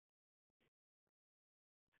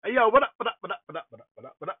Hey, yo, what up, what up, what up, what up, what up, what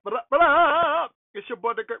up, what up, what up, what up? It's your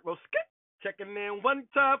boy, the Great Roski. Checking in one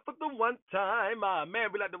time for the one time. Man,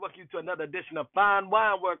 we'd like to welcome you to another edition of Fine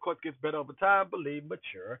Wine, where, of course, gets better over time, believe,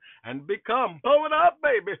 mature, and become. Pull it up,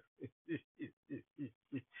 baby.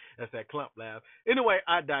 That's that clump laugh. Anyway,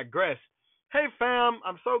 I digress. Hey, fam,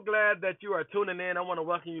 I'm so glad that you are tuning in. I want to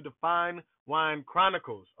welcome you to Fine Wine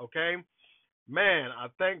Chronicles, okay? Man, I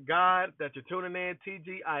thank God that you're tuning in.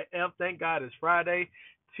 TGIF, thank God it's Friday.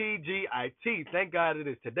 TGIT, thank God it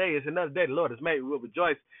is today. It's another day the Lord has made. We will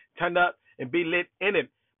rejoice, turn up, and be lit in it.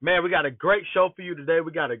 Man, we got a great show for you today.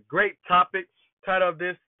 We got a great topic. Title of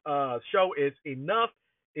this show is Enough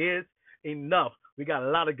is Enough. We got a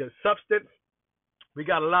lot of good substance. We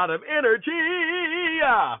got a lot of energy.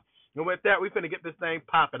 And with that, we're finna get this thing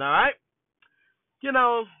popping, all right? You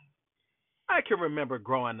know, I can remember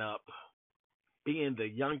growing up being the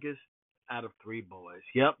youngest out of three boys.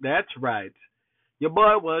 Yep, that's right. Your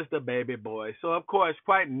boy was the baby boy. So, of course,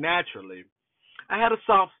 quite naturally, I had a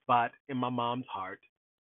soft spot in my mom's heart.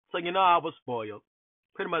 So, I was spoiled.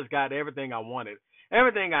 Pretty much got everything I wanted,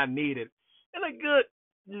 everything I needed, and a good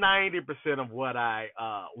 90% of what I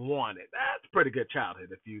wanted. That's a pretty good childhood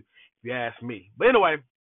if you ask me. But anyway,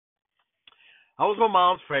 I was my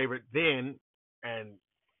mom's favorite then, and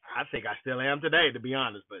I think I still am today, to be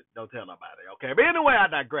honest, but don't tell nobody, okay? But anyway, I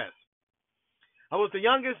digress. I was the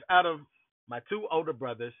youngest out of my two older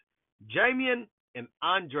brothers, Jamian and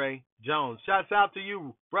Andre Jones. Shouts out to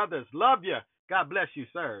you, brothers. Love you. God bless you,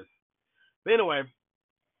 sirs. But anyway,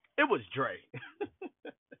 it was Dre. It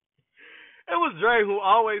was Dre who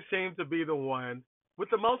always seemed to be the one with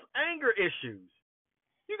the most anger issues.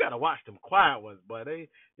 You gotta watch them quiet ones, boy.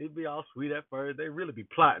 They'd be all sweet at first. They really be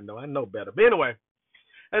plotting though. I know better. But anyway,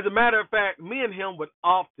 as a matter of fact, me and him would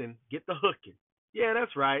often get the hooking. Yeah,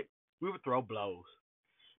 that's right. We would throw blows.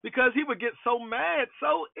 Because he would get so mad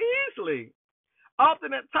so easily.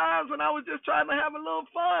 Often at times when I was just trying to have a little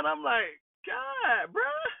fun, I'm like, God,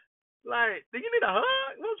 bruh. Like, do you need a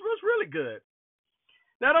hug? What's really good?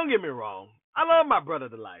 Now, don't get me wrong. I love my brother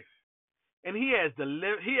to life. And he has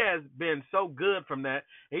been so good from that.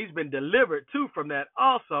 He's been delivered too from that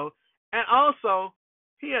also. And also,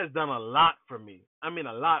 he has done a lot for me. I mean,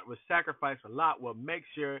 a lot, would sacrifice a lot, will make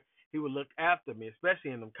sure he would look after me, especially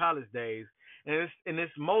in them college days. And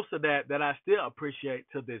it's most of that I still appreciate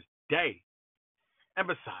to this day. And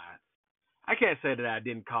besides, I can't say that I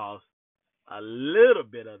didn't cause a little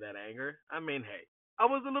bit of that anger. I mean, hey, I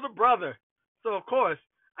was a little brother. So, of course,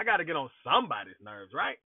 I got to get on somebody's nerves,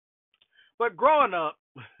 right? But growing up,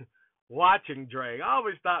 watching Dre, I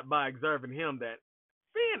always thought by observing him that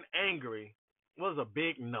being angry was a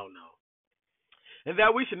big no no. And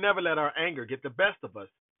that we should never let our anger get the best of us.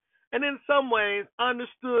 And in some ways, I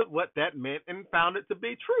understood what that meant and found it to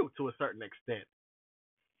be true to a certain extent.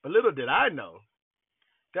 But little did I know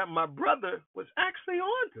that my brother was actually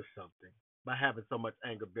on to something by having so much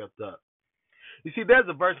anger built up. You see, there's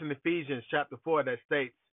a verse in Ephesians chapter 4 that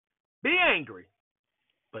states, be angry,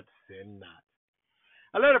 but sin not.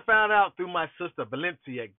 I later found out through my sister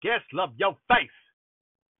Valencia, guess love your face,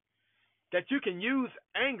 that you can use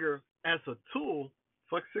anger as a tool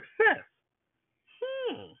for success.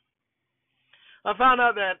 I found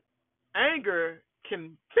out that anger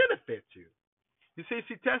can benefit you. You see,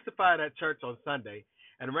 she testified at church on Sunday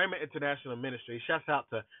at Raymond International Ministry. Shouts out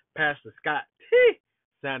to Pastor Scott T.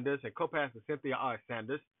 Sanders and co-pastor Cynthia R.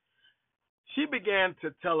 Sanders. She began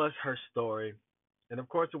to tell us her story, and of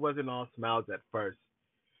course it wasn't all smiles at first.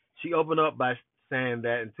 She opened up by saying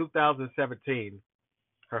that in 2017,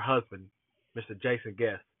 her husband, Mr. Jason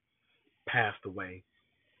Guest, passed away.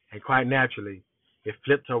 And quite naturally, it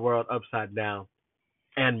flipped her world upside down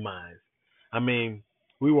and mine. I mean,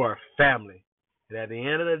 we were a family. And at the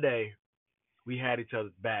end of the day, we had each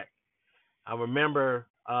other's back. I remember,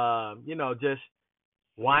 just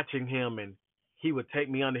watching him, and he would take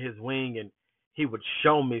me under his wing and he would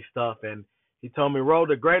show me stuff. And he told me, Ro,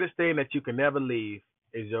 the greatest thing that you can never leave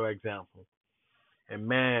is your example. And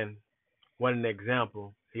man, what an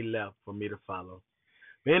example he left for me to follow.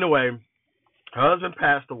 But anyway, her husband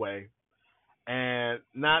passed away. And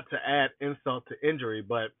not to add insult to injury,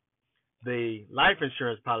 but the life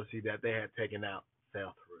insurance policy that they had taken out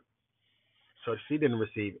fell through. So she didn't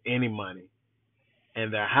receive any money.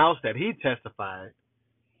 And the house that he testified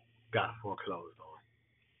got foreclosed on.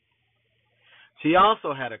 She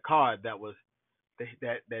also had a card that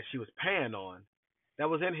she was paying on that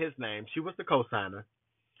was in his name. She was the cosigner,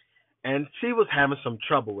 and she was having some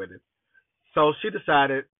trouble with it. So she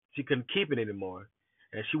decided she couldn't keep it anymore,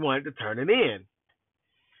 and she wanted to turn it in,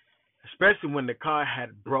 especially when the car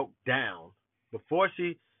had broke down. Before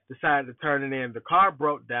she decided to turn it in. The car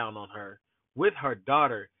broke down on her with her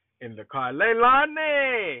daughter in the car.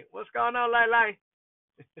 Leilani, what's going on, Leilani?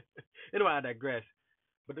 Anyway, I digress.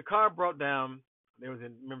 But the car broke down.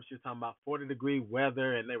 Remember she was talking about 40-degree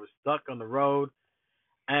weather, and they were stuck on the road.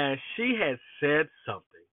 And she had said something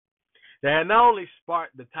that had not only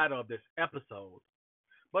sparked the title of this episode,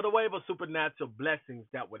 but a wave of supernatural blessings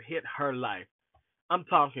that would hit her life. I'm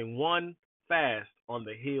talking one fast on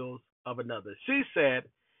the heels of another. She said,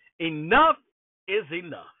 enough is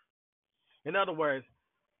enough. In other words,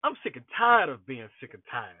 I'm sick and tired of being sick and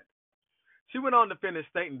tired. She went on to finish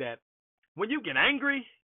stating that when you get angry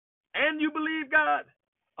and you believe God,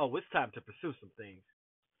 oh, it's time to pursue some things.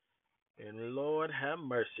 And Lord have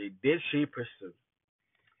mercy, did she pursue?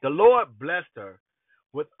 The Lord blessed her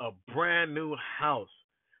with a brand new house.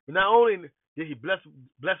 But not only did he bless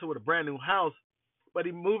her with a brand new house, but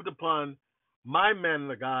he moved upon my man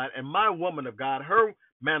of God and my woman of God, her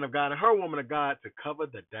man of God and her woman of God, to cover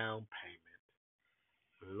the down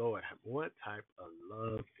payment. Lord, what type of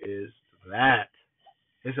love is that?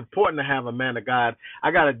 It's important to have a man of God.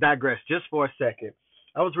 I got to digress just for a second.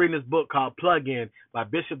 I was reading this book called Plug In by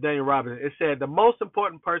Bishop Daniel Robinson. It said the most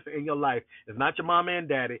important person in your life is not your mama and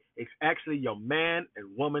daddy. It's actually your man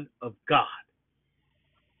and woman of God.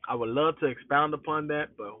 I would love to expound upon that,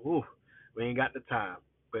 but we ain't got the time.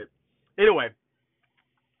 But anyway,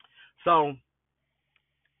 so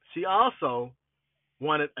she also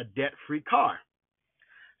wanted a debt-free car.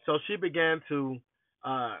 So she began to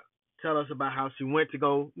tell us about how she went to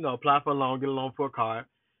go, apply for a loan, get a loan for a car.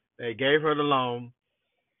 They gave her the loan,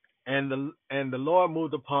 and the Lord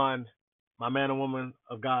moved upon my man and woman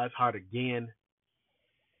of God's heart again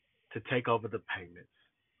to take over the payments.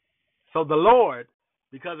 So the Lord,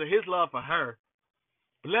 because of his love for her,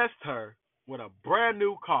 blessed her with a brand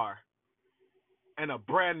new car and a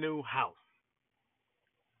brand new house.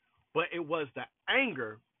 But it was the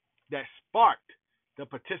anger that sparked the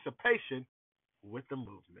participation with the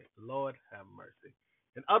movement. Lord have mercy.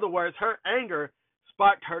 In other words, her anger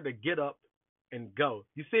sparked her to get up and go.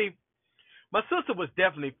 You see, my sister was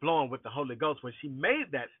definitely flowing with the Holy Ghost when she made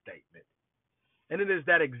that statement. And it is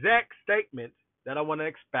that exact statement that I want to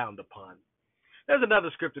expound upon. There's another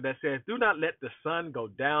scripture that says, do not let the sun go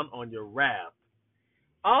down on your wrath,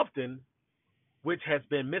 often which has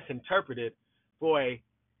been misinterpreted for a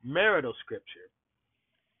marital scripture.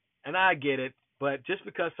 And I get it, but just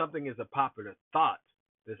because something is a popular thought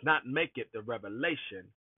does not make it the revelation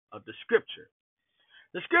of the scripture.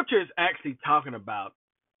 The scripture is actually talking about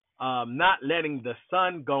not letting the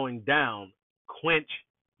sun going down quench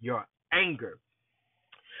your anger.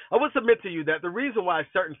 I would submit to you that the reason why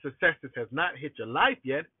certain successes has not hit your life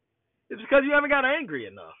yet is because you haven't got angry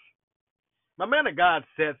enough. My man of God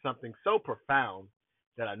said something so profound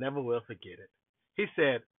that I never will forget it. He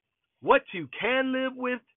said, what you can live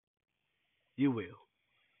with, you will.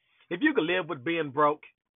 If you can live with being broke,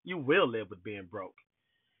 you will live with being broke.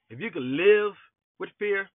 If you can live with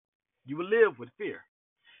fear, you will live with fear.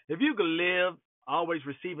 If you can live always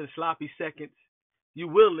receiving sloppy seconds, you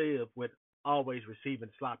will live with always receiving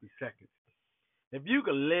sloppy seconds. If you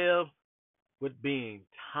can live with being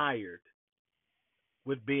tired,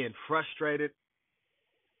 with being frustrated,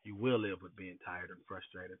 you will live with being tired and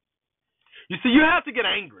frustrated. You see, you have to get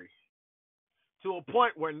angry to a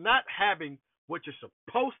point where not having what you're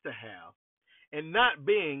supposed to have and not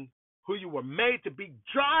being who you were made to be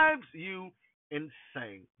drives you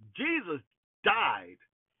insane. Jesus died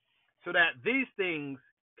so that these things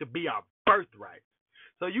could be our birthright.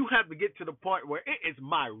 So you have to get to the point where it is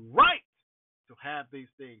my right to have these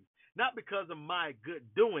things, not because of my good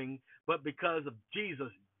doing, but because of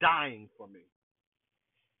Jesus dying for me.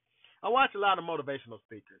 I watch a lot of motivational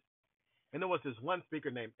speakers, and there was this one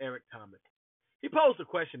speaker named Eric Thomas. He posed a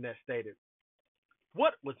question that stated,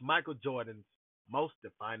 what was Michael Jordan's most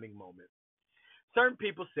defining moment? Certain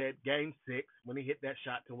people said Game 6 when he hit that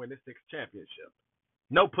shot to win the sixth championship.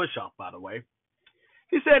 No push-off, by the way.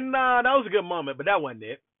 He said, nah, that was a good moment, but that wasn't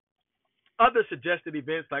it. Others suggested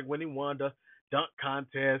events like when he won the dunk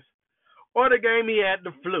contest or the game he had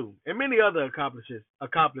the flu and many other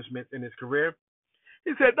accomplishments in his career.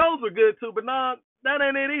 He said those were good too, but nah, that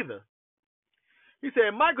ain't it either. He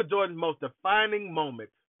said Michael Jordan's most defining moment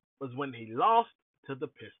was when he lost to the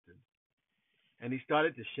Pistons and he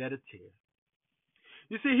started to shed a tear.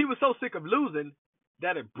 You see, he was so sick of losing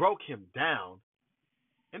that it broke him down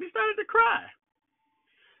and he started to cry.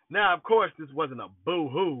 Now, of course, this wasn't a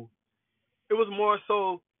boo-hoo. It was more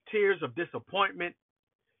so tears of disappointment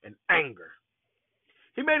and anger.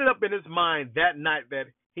 He made it up in his mind that night that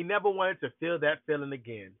he never wanted to feel that feeling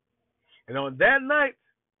again. And on that night,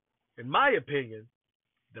 in my opinion,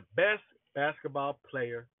 the best basketball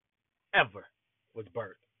player ever was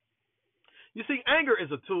birthed. You see, anger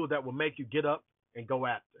is a tool that will make you get up and go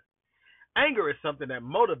after. Anger is something that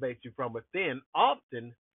motivates you from within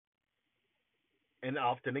often and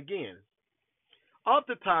often again.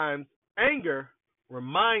 Oftentimes, anger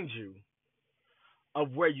reminds you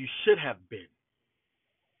of where you should have been.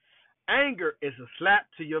 Anger is a slap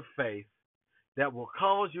to your face that will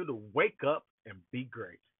cause you to wake up and be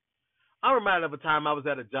great. I'm reminded of a time I was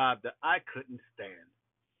at a job that I couldn't stand,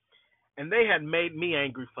 and they had made me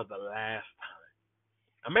angry for the last time.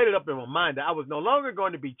 I made it up in my mind that I was no longer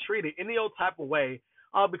going to be treated any old type of way,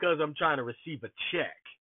 all because I'm trying to receive a check.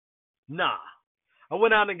 Nah, I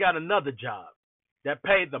went out and got another job that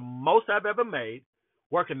paid the most I've ever made,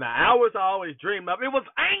 working the hours I always dreamed of. It was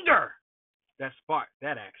anger that sparked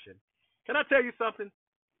that action. Can I tell you something?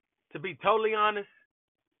 To be totally honest,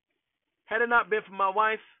 had it not been for my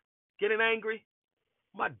wife getting angry,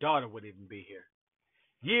 my daughter wouldn't even be here.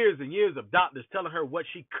 Years and years of doctors telling her what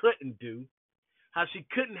she couldn't do, how she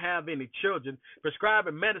couldn't have any children,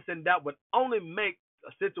 prescribing medicine that would only make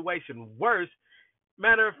a situation worse.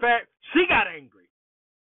 Matter of fact, she got angry.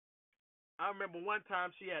 I remember one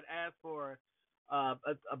time she had asked for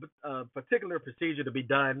a particular procedure to be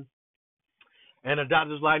done, and the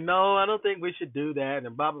doctor was like, "No, I don't think we should do that,"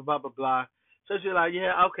 and blah, blah, blah, blah, blah. So she's like,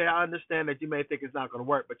 "Yeah, okay, I understand that you may think it's not going to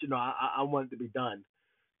work, but, I want it to be done."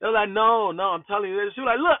 They're like, no, I'm telling you this. She's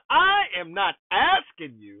like, "Look, I am not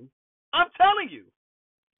asking you. I'm telling you.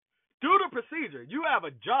 Do the procedure. You have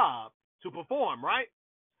a job to perform, right?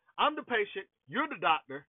 I'm the patient. You're the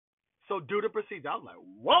doctor. So do the procedure." I was like,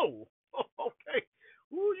 whoa, okay.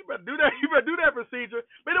 Ooh, you better do that. You better do that procedure.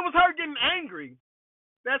 But it was her getting angry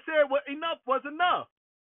that said, well, enough was enough.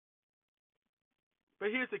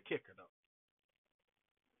 But here's the kicker, though.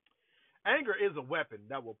 Anger is a weapon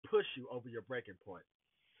that will push you over your breaking point.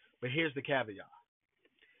 But here's the caveat.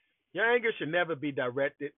 Your anger should never be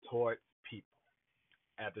directed towards people.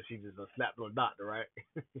 After she just snapped on the doctor, right?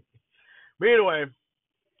 But anyway,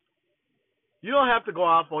 you don't have to go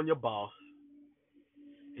off on your boss.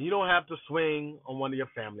 And you don't have to swing on one of your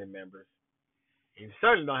family members. And you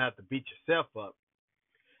certainly don't have to beat yourself up.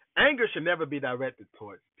 Anger should never be directed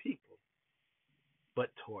towards people, but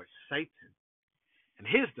towards Satan and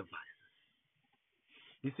his devices.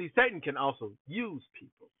 You see, Satan can also use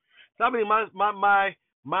people. So I mean,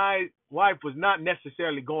 my wife was not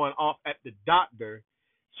necessarily going off at the doctor.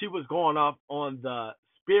 She was going off on the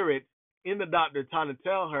spirit in the doctor trying to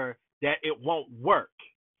tell her that it won't work.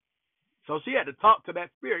 So she had to talk to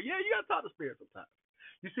that spirit. Yeah, you got to talk to spirit sometimes.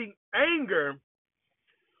 You see, anger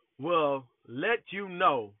will let you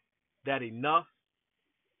know that enough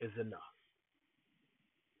is enough.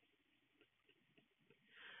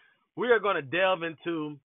 We are going to delve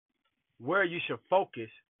into where you should focus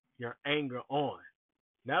your anger on.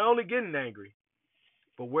 Not only getting angry,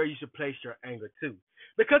 but where you should place your anger to.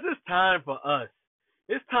 Because it's time for us.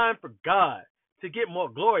 It's time for God to get more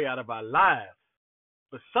glory out of our lives.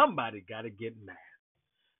 But somebody got to get mad.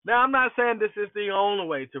 Now, I'm not saying this is the only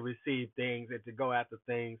way to receive things and to go after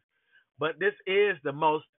things, but this is the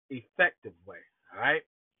most effective way, all right?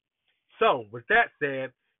 So, with that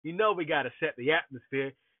said, we got to set the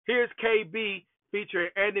atmosphere. Here's KB featuring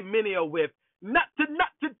Andy Mineo with Not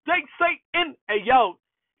Today, Satan. Hey, yo,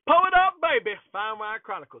 pull it up, baby. Fine Wine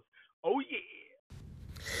Chronicles. Oh, yeah.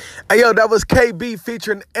 Hey, yo, that was KB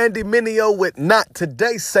featuring Andy Mineo with Not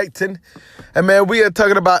Today, Satan. And, man, we are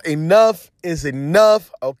talking about enough is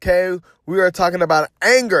enough, okay? We are talking about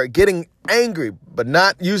anger, getting angry, but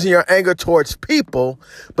not using your anger towards people,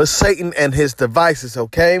 but Satan and his devices,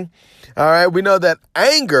 okay? All right, we know that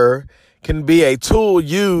anger can be a tool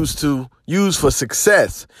used for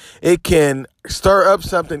success. It can stir up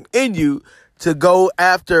something in you to go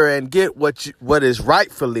after and get what is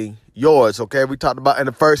rightfully yours. Okay, we talked about in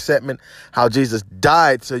the first segment how Jesus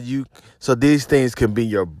died so these things can be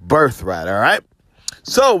your birthright. All right.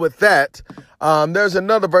 So with that, there's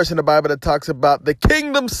another verse in the Bible that talks about the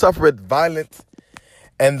kingdom suffereth violence,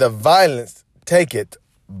 and the violence take it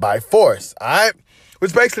by force. All right.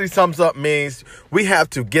 Which basically sums up means we have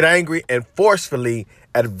to get angry and forcefully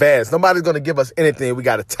advance. Nobody's going to give us anything. We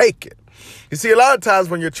got to take it. You see, a lot of times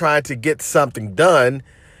when you're trying to get something done,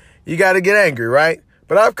 you got to get angry, right?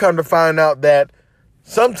 But I've come to find out that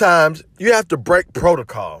sometimes you have to break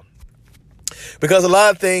protocol because a lot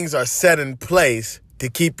of things are set in place to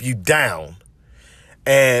keep you down,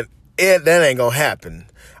 and that ain't going to happen.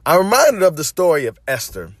 I'm reminded of the story of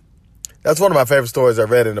Esther. That's one of my favorite stories I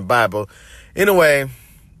read in the Bible. Anyway,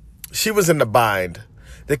 she was in the bind.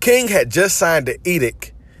 The king had just signed an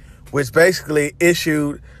edict, which basically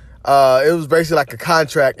issued It was basically like a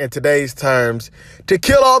contract in today's terms to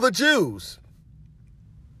kill all the Jews.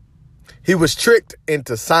 He was tricked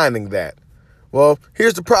into signing that. Well,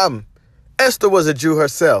 here's the problem. Esther was a Jew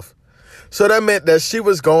herself. So that meant that she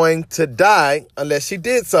was going to die unless she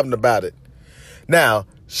did something about it. Now,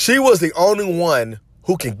 she was the only one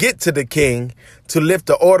who can get to the king to lift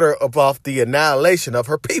the order off the annihilation of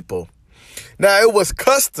her people. Now, it was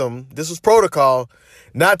custom, this was protocol,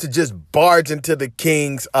 not to just barge into the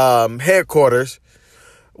king's headquarters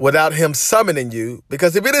without him summoning you.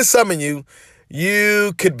 Because if he didn't summon you,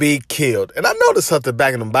 you could be killed. And I noticed something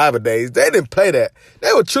back in the Bible days. They didn't play that.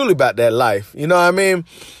 They were truly about that life. You know what I mean?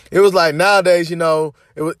 It was like nowadays, you'll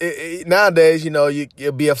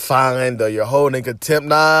be a fine or you're holding contempt.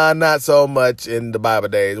 Nah, not so much in the Bible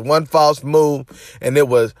days. One false move and it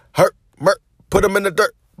was hurt, put them in the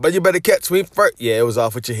dirt. But you better catch me first. Yeah, it was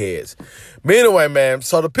off with your heads. But anyway, man,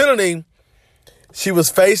 so the penalty she was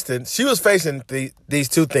facing these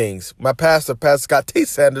two things. My pastor, Pastor Scott T.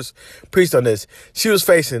 Sanders, preached on this. She was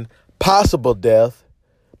facing possible death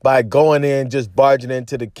by going in, just barging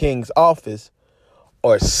into the king's office,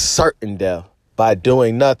 or certain death by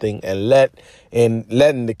doing nothing and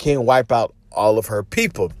letting the king wipe out all of her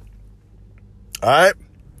people. All right?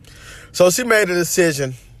 So she made a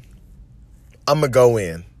decision. I'm going to go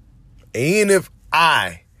in. And even if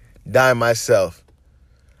I die myself,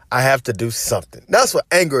 I have to do something. That's what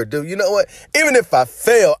anger would do. You know what? Even if I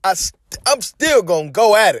fail, I'm still going to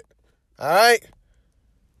go at it. All right?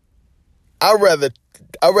 I'd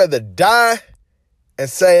rather die and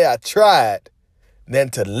say I tried than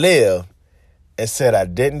to live and said I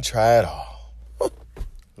didn't try at all.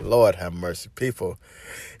 Lord have mercy, people.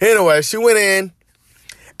 Anyway, she went in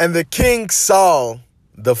and the king saw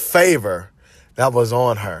the favor that was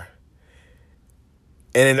on her.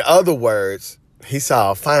 And in other words, he saw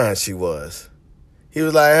how fine she was. He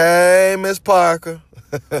was like, hey, Miss Parker.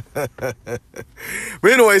 But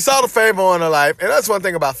anyway, he saw the favor on her life. And that's one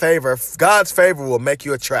thing about favor. God's favor will make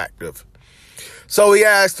you attractive. So he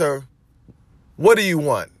asked her, what do you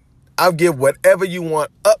want? I'll give whatever you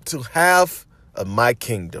want, up to half of my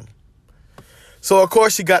kingdom. So, of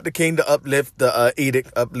course, she got the king to uplift the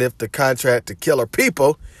edict, uplift the contract to kill her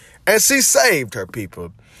people. And she saved her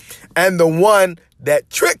people. And the one that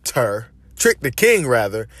tricked the king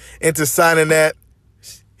rather, into signing that,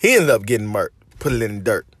 he ended up getting murked, put it in the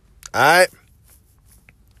dirt. All right?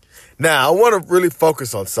 Now, I want to really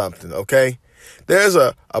focus on something, okay? There's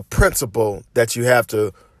a principle that you have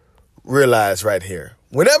to realize right here.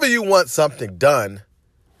 Whenever you want something done,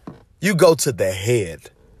 you go to the head.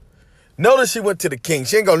 Notice she went to the king.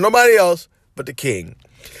 She ain't go to nobody else but the king.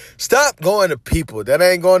 Stop going to people that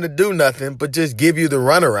ain't going to do nothing but just give you the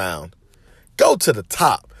runaround. Go to the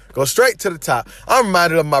top. Go straight to the top. I'm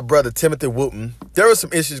reminded of my brother, Timothy Wooten. There were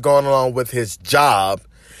some issues going on with his job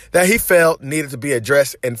that he felt needed to be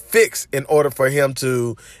addressed and fixed in order for them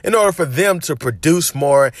to produce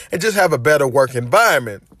more and just have a better work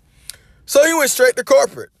environment. So he went straight to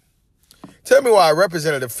corporate. Tell me why a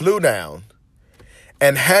representative flew down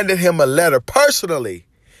and handed him a letter personally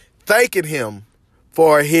thanking him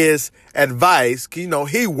for his advice. You know,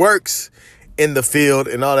 he works in the field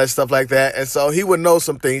and all that stuff like that. And so he would know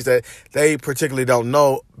some things that they particularly don't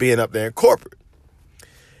know being up there in corporate.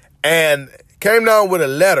 And came down with a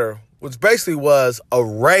letter, which basically was a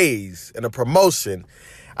raise and a promotion.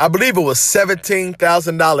 I believe it was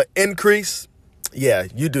 $17,000 increase. Yeah,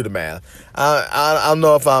 you do the math. I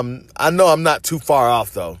know I'm not too far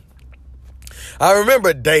off though. I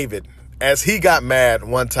remember David, as he got mad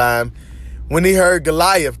one time when he heard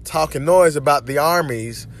Goliath talking noise about the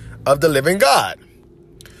armies of the living God.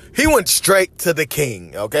 He went straight to the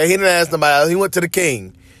king, okay? He didn't ask nobody else. He went to the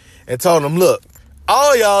king and told him, look,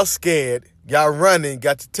 all y'all scared, y'all running,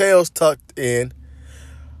 got your tails tucked in,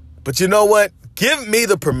 but you know what? Give me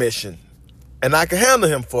the permission and I can handle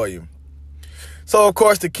him for you. So, of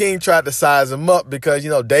course, the king tried to size him up because,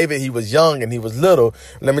 David, he was young and he was little.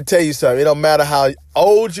 Let me tell you something. It don't matter how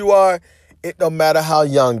old you are. It don't matter how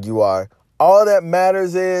young you are. All that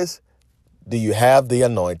matters is, do you have the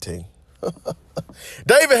anointing?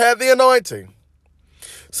 David had the anointing.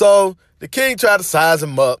 So the king tried to size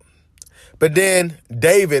him up. But then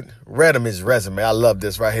David read him his resume. I love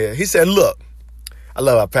this right here. He said, look, I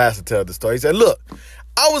love how Pastor tells the story. He said, look,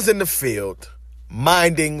 I was in the field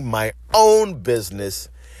minding my own business,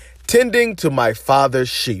 tending to my father's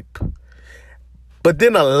sheep. But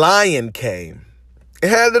then a lion came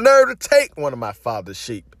and had the nerve to take one of my father's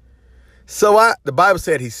sheep. So the Bible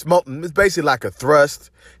said he smote him. It's basically like a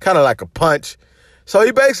thrust, kind of like a punch. So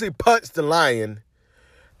he basically punched the lion,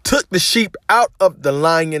 took the sheep out of the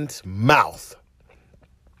lion's mouth.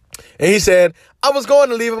 And he said, I was going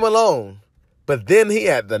to leave him alone, but then he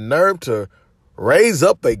had the nerve to raise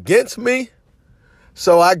up against me.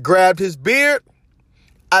 So I grabbed his beard,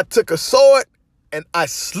 I took a sword, and I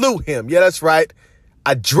slew him. Yeah, that's right.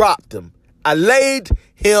 I dropped him. I laid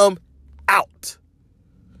him out.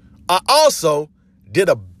 I also did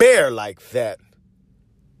a bear like that.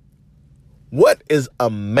 What is a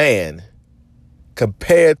man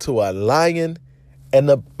compared to a lion and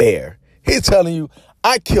a bear? He's telling you,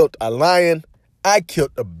 I killed a lion, I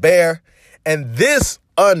killed a bear, and this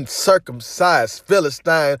uncircumcised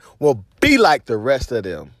Philistine will be like the rest of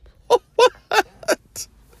them. What?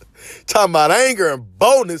 Talking about anger and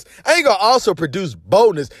boldness. Anger also produced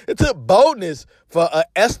boldness. It took boldness for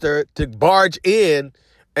Esther to barge in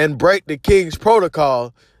and break the king's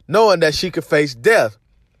protocol, knowing that she could face death.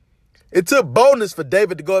 It took boldness for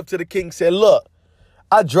David to go up to the king and say, look,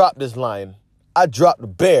 I dropped this lion. I dropped the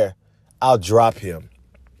bear. I'll drop him.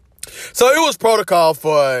 So it was protocol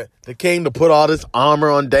for the king to put all this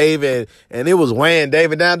armor on David, and it was weighing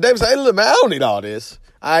David down. David said, hey, look, man, I don't need all this.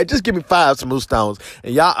 All right, just give me 5 smooth stones,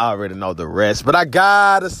 and y'all already know the rest. But I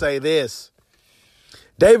gotta say this.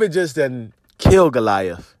 David just didn't kill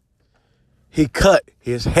Goliath. He cut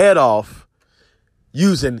his head off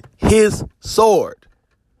using his sword.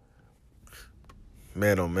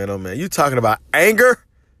 Man, oh man, oh man. You talking about anger?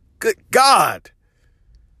 Good God.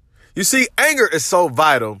 You see, anger is so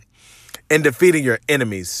vital in defeating your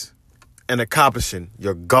enemies and accomplishing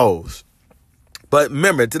your goals. But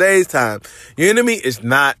remember, today's time, your enemy is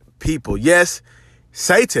not people. Yes,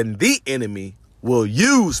 Satan, the enemy, will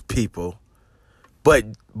use people, but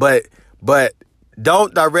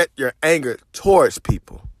don't direct your anger towards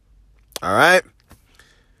people. All right?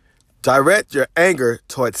 Direct your anger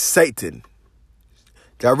towards Satan.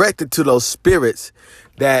 Direct it to those spirits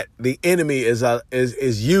that the enemy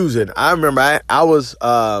is using. I remember I was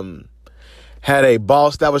had a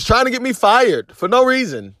boss that was trying to get me fired for no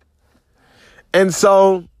reason. And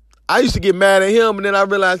so I used to get mad at him, and then I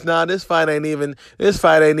realized, nah, this fight ain't even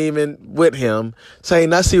with him.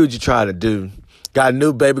 Saying, I see what you're trying to do. Got a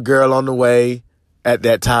new baby girl on the way at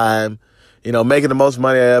that time, making the most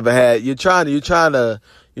money I ever had. You're trying to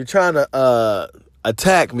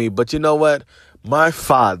attack me, but you know what? My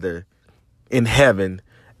Father in heaven,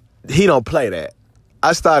 he don't play that.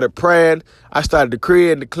 I started praying. I started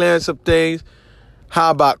decreeing, declaring some things. How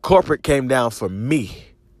about corporate came down for me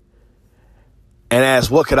and asked,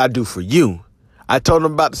 what could I do for you? I told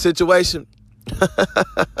him about the situation.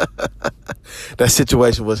 That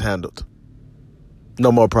situation was handled.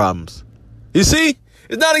 No more problems. You see,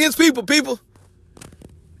 it's not against people.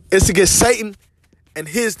 It's against Satan and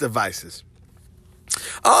his devices.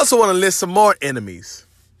 I also want to list some more enemies.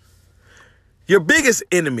 Your biggest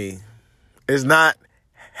enemy is not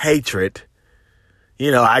hatred.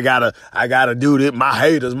 I gotta do this. My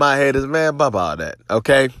haters, man, blah, all that.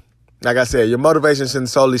 Okay. Like I said, your motivation shouldn't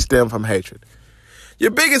solely stem from hatred. Your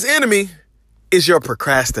biggest enemy is your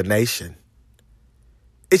procrastination.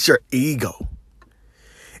 It's your ego.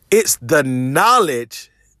 It's the knowledge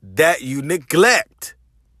that you neglect.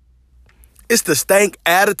 It's the stank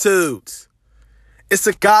attitudes. It's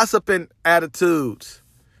the gossiping attitudes.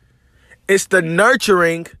 It's the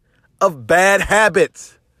nurturing of bad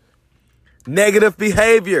habits, negative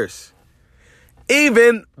behaviors,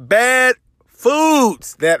 even bad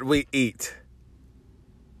foods that we eat.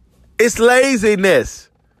 It's laziness.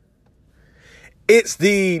 It's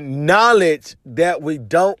the knowledge that we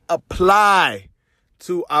don't apply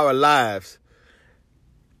to our lives.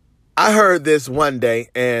 I heard this one day,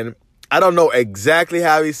 and I don't know exactly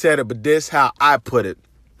how he said it, but this is how I put it.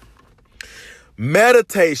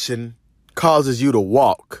 Meditation causes you to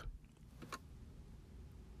walk.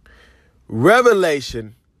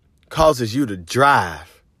 Revelation causes you to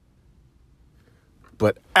drive.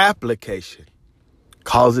 But application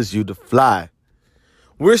causes you to fly.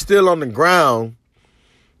 We're still on the ground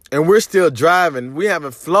and we're still driving. We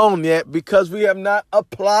haven't flown yet because we have not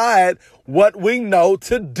applied what we know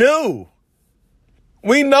to do.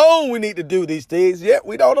 We know we need to do these things, yet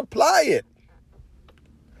we don't apply it.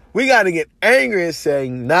 We got to get angry and say,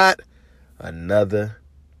 not another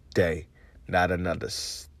day, not another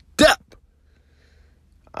step.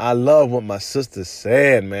 I love what my sister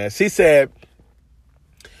said, man. She said,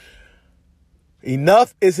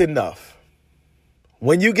 enough is enough.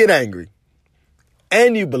 When you get angry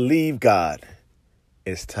and you believe God,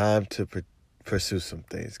 it's time to pursue some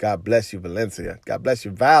things. God bless you, Valencia. God bless you,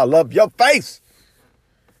 Val. Love your face.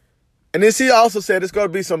 And then she also said it's going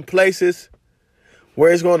to be some places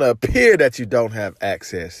where it's going to appear that you don't have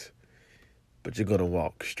access, but you're going to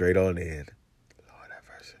walk straight on in. Lord have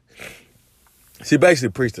mercy. She basically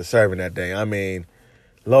preached a sermon that day. I mean,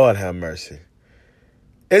 Lord have mercy.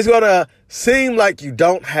 It's going to seem like you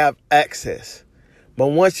don't have access. But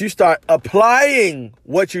once you start applying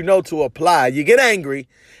what you know to apply, you get angry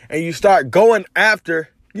and you start going after,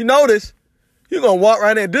 you notice, you're going to walk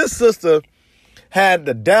right in. This sister had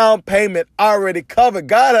the down payment already covered.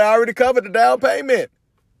 God had already covered the down payment.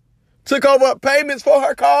 Took over payments for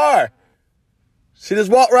her car. She just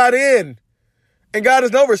walked right in. And God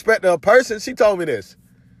is no respecter of person. She told me this.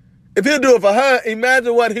 If he'll do it for her,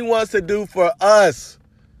 imagine what he wants to do for us.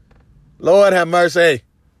 Lord have mercy.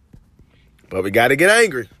 But we got to get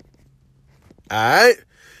angry. All right?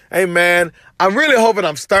 Hey, man, I'm really hoping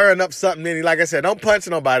I'm stirring up something in you. Like I said, don't punch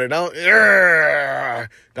nobody. Don't. You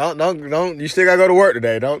still got to go to work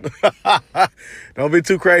today. Don't be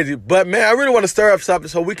too crazy. But, man, I really want to stir up something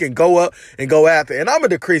so we can go up and go after. And I'm going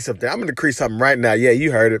to decree something. I'm going to decree something right now. Yeah,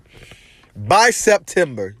 you heard it. By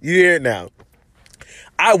September, you hear it now,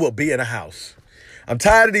 I will be in a house. I'm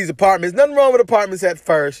tired of these apartments. Nothing wrong with apartments at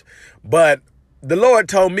first. But the Lord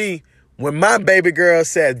told me when my baby girl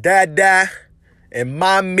said, Dada and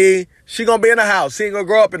Mommy, she going to be in a house. She ain't going to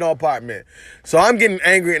grow up in no apartment. So I'm getting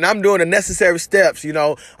angry and I'm doing the necessary steps,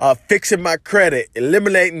 fixing my credit,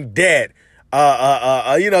 eliminating debt.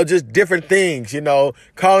 Just different things,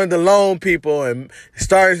 calling the loan people and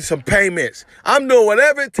starting some payments. I'm doing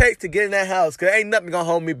whatever it takes to get in that house because ain't nothing going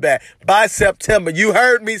to hold me back. By September, you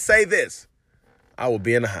heard me say this. I will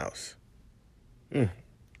be in the house.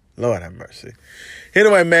 Lord have mercy.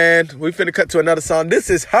 Anyway, man, we finna cut to another song. This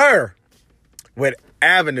is Her with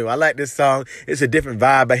Avenue. I like this song. It's a different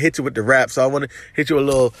vibe. I hit you with the rap, so I want to hit you with a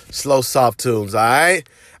little slow, soft tunes, all right?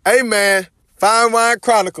 Hey, man. Fine Wine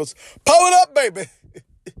Chronicles. Pull it up, baby.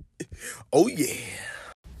 Oh, yeah.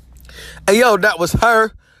 Hey, yo, that was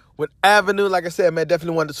Her with Avenue. Like I said, man,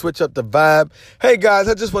 definitely wanted to switch up the vibe. Hey, guys,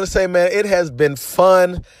 I just want to say, man, it has been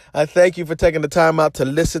fun. I thank you for taking the time out to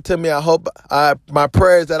listen to me. I hope my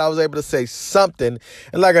prayer is that I was able to say something.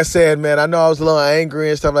 And like I said, man, I know I was a little angry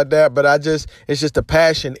and stuff like that, but it's just a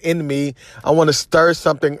passion in me. I want to stir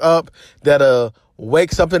something up that'll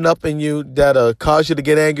wake something up in you that'll cause you to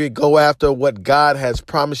get angry. Go after what God has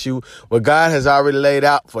promised you, what God has already laid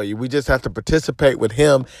out for you. We just have to participate with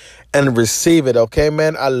him and receive it. Okay,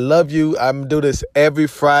 man? I love you. I'm do this every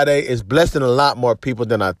Friday. It's blessing a lot more people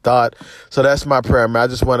than I thought. So that's my prayer, man. I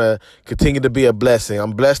just want to continue to be a blessing.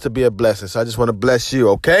 I'm blessed to be a blessing. So I just want to bless you.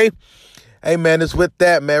 Okay? Hey, man, it's with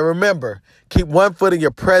that, man. Remember, keep one foot in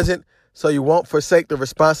your present so you won't forsake the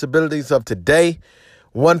responsibilities of today.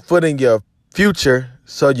 One foot in your future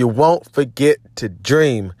so you won't forget to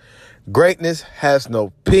dream. Greatness has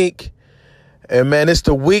no peak. And man, it's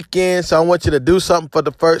the weekend, so I want you to do something for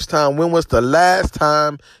the first time. When was the last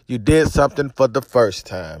time you did something for the first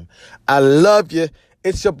time? I love you.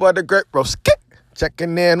 It's your boy, the Great Broski.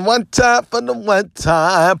 Checking in one time for the one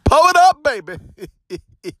time. Pull it up, baby.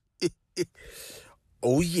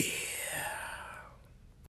 Oh, yeah.